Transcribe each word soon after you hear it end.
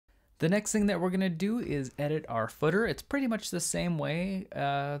The next thing that we're going to do is edit our footer. It's pretty much the same way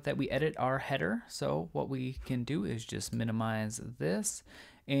that we edit our header. So what we can do is just minimize this,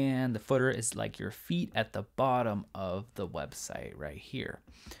 and the footer is like your feet at the bottom of the website right here.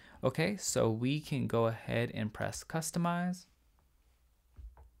 Okay, so we can go ahead and press customize.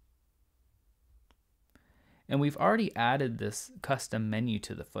 And we've already added this custom menu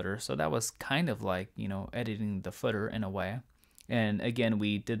to the footer. So that was kind of like, you know, editing the footer in a way. And again,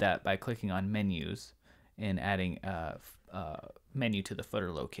 we did that by clicking on menus and adding a menu to the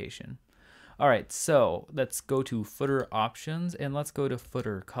footer location. All right, so let's go to footer options and let's go to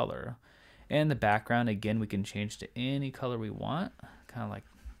footer color. And the background, again, we can change to any color we want, kind of like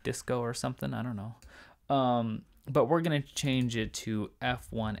disco or something, I don't know. But we're gonna change it to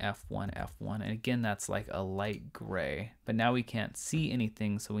F1, F1, F1. And again, that's like a light gray, but now we can't see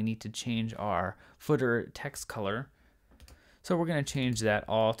anything, so we need to change our footer text color. So we're going to change that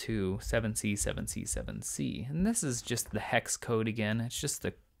all to 7C, 7C, 7C. And this is just the hex code again. It's just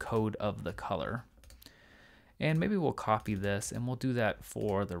the code of the color. And maybe we'll copy this and we'll do that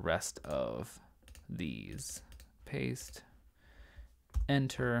for the rest of these. Paste,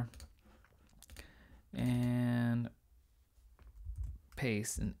 enter, and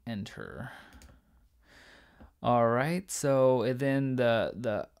paste and enter. All right, so and then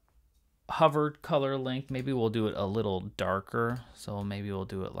the hovered color length, maybe we'll do it a little darker. So maybe we'll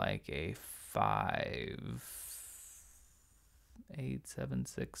do it like a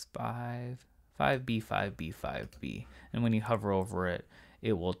 58765 5B 5B 5B, and when you hover over it,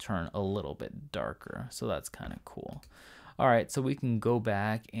 it will turn a little bit darker. So that's kind of cool. All right, so we can go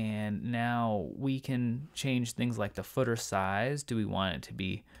back and now we can change things like the footer size. Do we want it to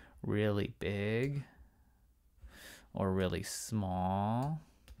be really big or really small,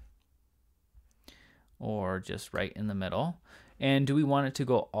 or just right in the middle? And do we want it to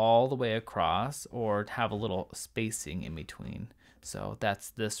go all the way across or have a little spacing in between? So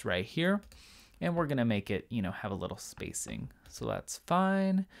that's this right here. And we're gonna make it, you know, have a little spacing. So that's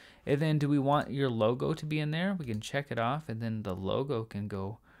fine. And then do we want your logo to be in there? We can check it off, and then the logo can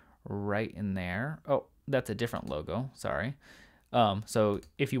go right in there. Oh, that's a different logo, sorry. So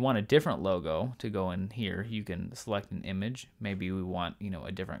if you want a different logo to go in here, you can select an image. Maybe we want, you know,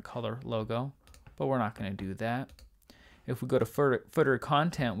 a different color logo, but we're not gonna do that. If we go to footer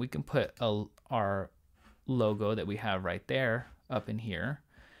content, we can put our logo that we have right there up in here,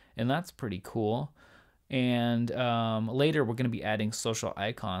 and that's pretty cool. And later we're going to be adding social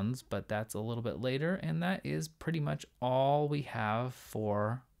icons, but that's a little bit later. And that is pretty much all we have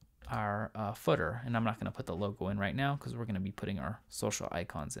for our footer. And I'm not going to put the logo in right now because we're going to be putting our social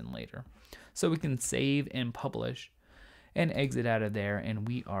icons in later. So we can save and publish and exit out of there, and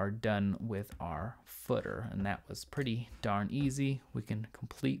we are done with our footer. And that was pretty darn easy. We can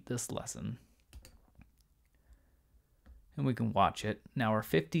complete this lesson. And we can watch it. Now we're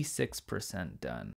 56% done.